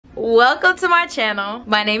Welcome to my channel.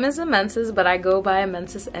 My name is Amencis, but I go by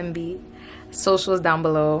amencis.mb. Socials down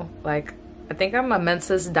below. Like, I think I'm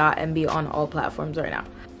amencis.mb on all platforms right now.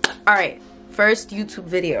 All right, first YouTube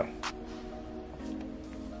video.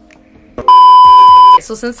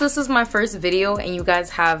 So since this is my first video and you guys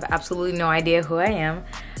have absolutely no idea who I am,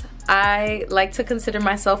 I like to consider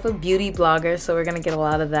myself a beauty blogger, so we're gonna get a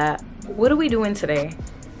lot of that. What are we doing today?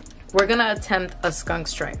 We're gonna attempt a skunk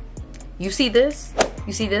stripe. You see this?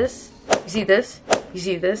 You see this? You see this? You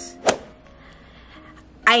see this?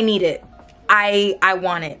 I need it. I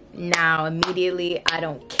want it now, immediately. I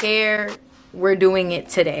don't care. We're doing it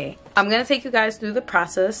today. I'm gonna take you guys through the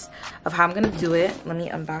process of how I'm gonna do it. Let me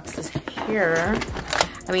unbox this hair.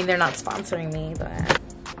 I mean, they're not sponsoring me, but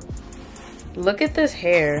look at this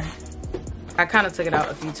hair. I kind of took it out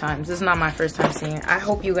a few times. This is not my first time seeing it. I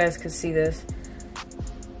hope you guys could see this.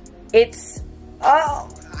 It's, oh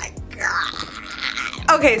my God.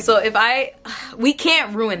 Okay, so we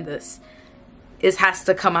can't ruin this. It has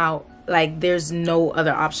to come out, like, there's no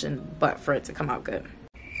other option but for it to come out good.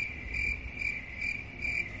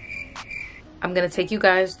 I'm gonna take you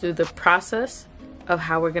guys through the process of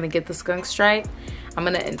how we're gonna get the skunk stripe. I'm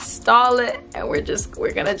gonna install it and we're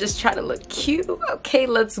gonna just try to look cute. Okay,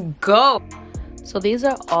 let's go. So these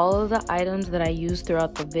are all of the items that I used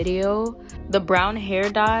throughout the video. The brown hair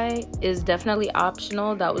dye is definitely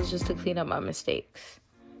optional. That was just to clean up my mistakes.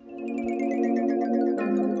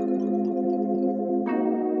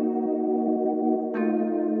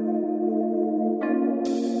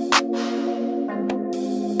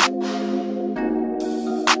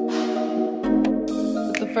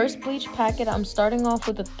 First bleach packet, I'm starting off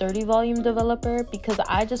with a 30 volume developer because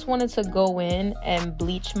I just wanted to go in and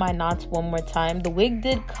bleach my knots one more time. The wig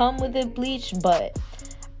did come with it bleached, but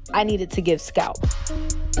I needed to give scalp.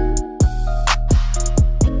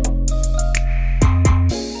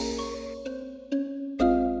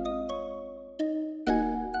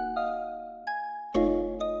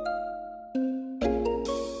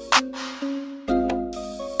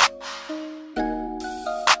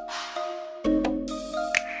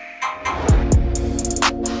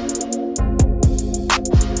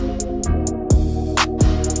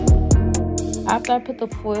 After I put the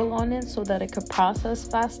foil on it so that it could process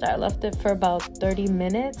faster, I left it for about 30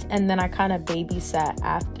 minutes and then I kind of babysat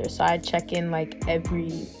after. So I'd check in like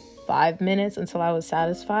every 5 minutes until I was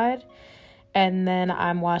satisfied, and then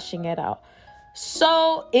I'm washing it out.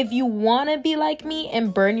 So if you want to be like me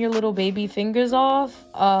and burn your little baby fingers off,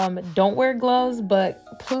 don't wear gloves,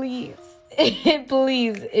 but please,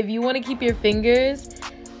 please, if you want to keep your fingers,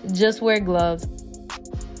 just wear gloves.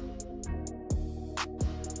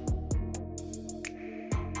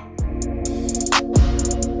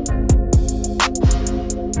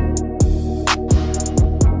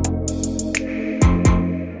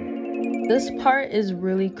 This part is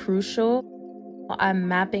really crucial. I'm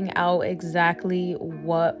mapping out exactly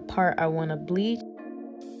what part I want to bleach.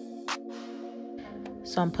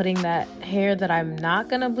 So I'm putting that hair that I'm not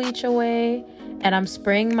gonna bleach away, and I'm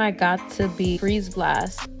spraying my Got To Be freeze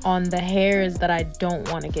blast on the hairs that I don't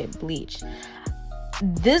want to get bleached.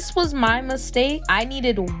 This was my mistake. I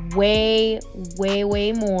needed way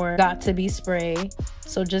more Got To Be spray.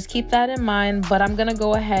 So just keep that in mind, but I'm gonna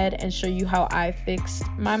go ahead and show you how I fixed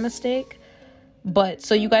my mistake. But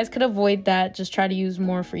so you guys could avoid that, just try to use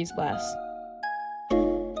more freeze blast.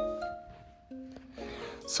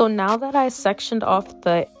 So now that I sectioned off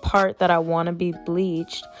the part that I want to be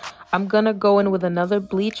bleached, I'm gonna go in with another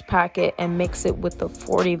bleach packet and mix it with the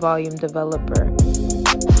 40 volume developer.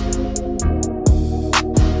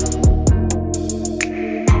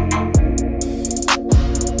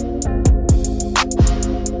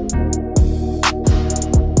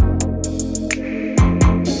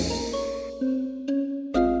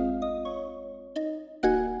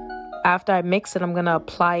 After I mix it, I'm gonna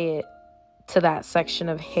apply it to that section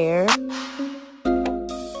of hair.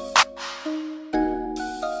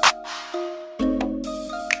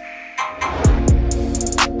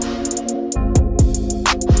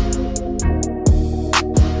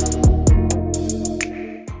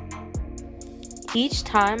 Each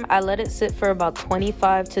time I let it sit for about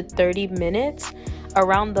 25 to 30 minutes.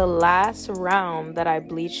 Around the last round that I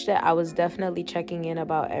bleached it, I was definitely checking in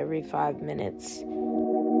about every 5 minutes.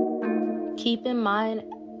 Keep in mind,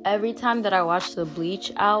 every time that I washed the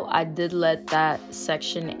bleach out, I did let that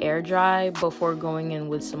section air dry before going in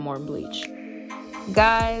with some more bleach.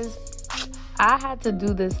 Guys, I had to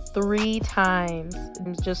do this 3 times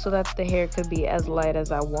just so that the hair could be as light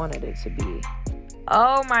as I wanted it to be.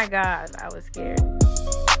 Oh my God, I was scared.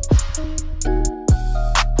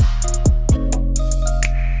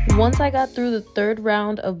 Once I got through the 3rd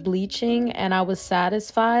round of bleaching and I was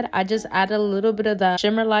satisfied, I just added a little bit of that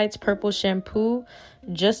Shimmer Lights purple shampoo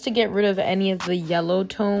just to get rid of any of the yellow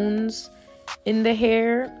tones in the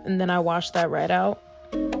hair, and then I washed that right out.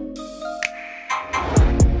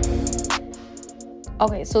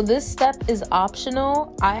 Okay, so this step is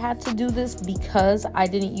optional. I had to do this because I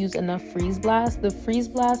didn't use enough freeze blast. The freeze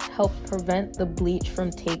blast helps prevent the bleach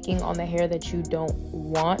from taking on the hair that you don't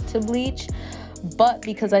want to bleach. But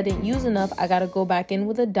because I didn't use enough, I gotta go back in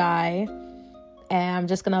with a dye. And I'm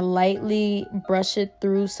just gonna lightly brush it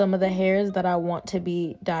through some of the hairs that I want to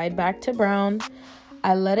be dyed back to brown.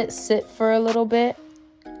 I let it sit for a little bit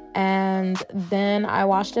and then I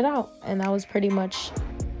washed it out. And that was pretty much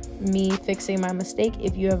me fixing my mistake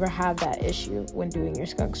if you ever have that issue when doing your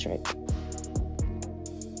skunk stripe.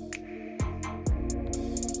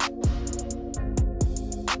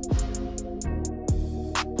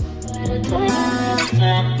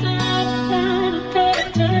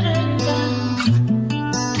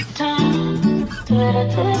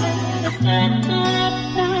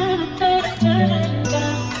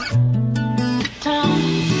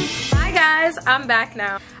 Hi guys, I'm back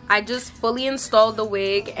now. I just fully installed the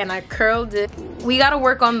wig and I curled it. We gotta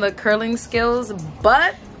work on the curling skills,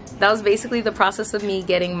 but that was basically the process of me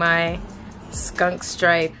getting my skunk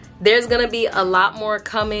stripe. There's gonna be a lot more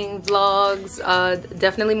coming vlogs,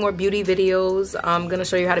 definitely more beauty videos. I'm gonna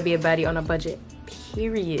show you how to be a baddie on a budget,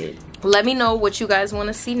 period. Let me know what you guys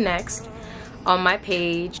wanna see next on my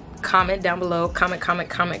page. Comment down below, comment.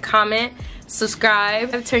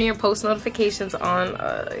 Subscribe, turn your post notifications on.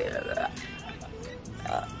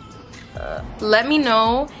 Let me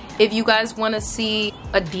know if you guys want to see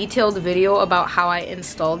a detailed video about how I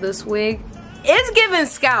installed this wig. It's giving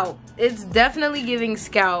scalp. It's definitely giving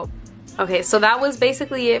scalp. Okay, so that was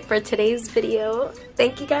basically it for today's video.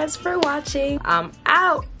 Thank you guys for watching. I'm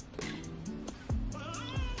out.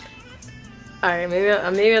 Alright, maybe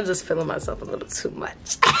I'm just feeling myself a little too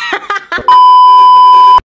much.